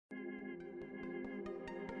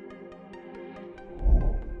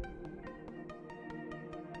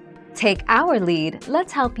Take our lead,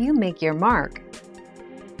 let's help you make your mark.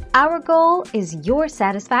 Our goal is your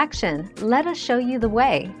satisfaction. Let us show you the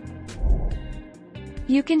way.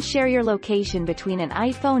 You can share your location between an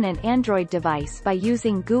iPhone and Android device by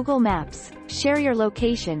using Google Maps Share Your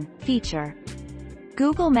Location feature.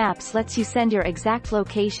 Google Maps lets you send your exact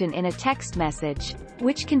location in a text message,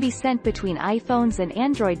 which can be sent between iPhones and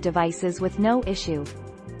Android devices with no issue.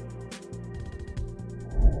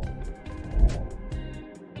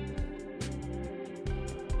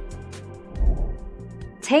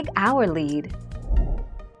 Take our lead.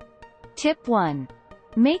 Tip 1.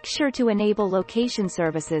 Make sure to enable location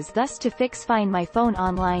services, thus to fix Find My Phone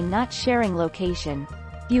online not sharing location.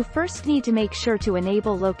 You first need to make sure to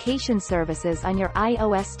enable location services on your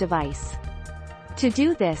iOS device. To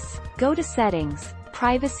do this, go to Settings,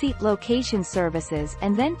 Privacy, Location Services,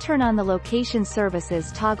 and then turn on the Location Services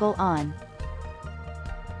toggle on.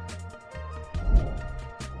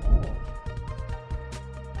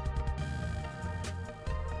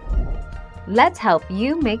 Let's help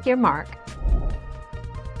you make your mark.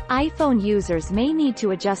 iPhone users may need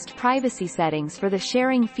to adjust privacy settings for the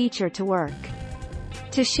sharing feature to work.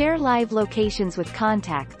 To share live locations with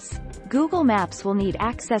contacts, Google Maps will need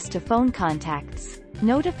access to phone contacts,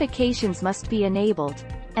 notifications must be enabled,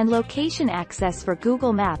 and location access for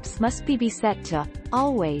Google Maps must be set to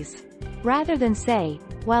always, rather than say,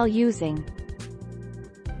 while using.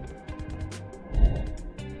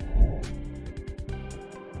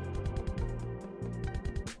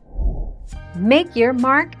 Make your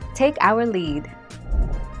mark, take our lead.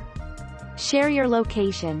 Share your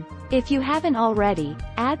location. If you haven't already,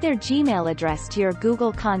 add their Gmail address to your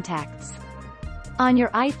Google Contacts. On your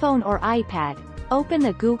iPhone or iPad, open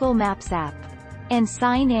the Google Maps app and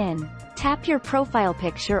sign in. Tap your profile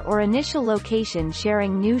picture or initial location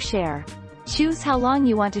sharing New Share. Choose how long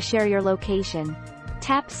you want to share your location.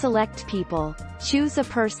 Tap Select People. Choose a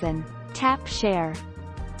person. Tap Share.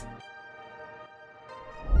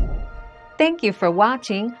 Thank you for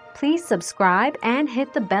watching. Please subscribe and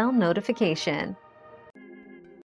hit the bell notification.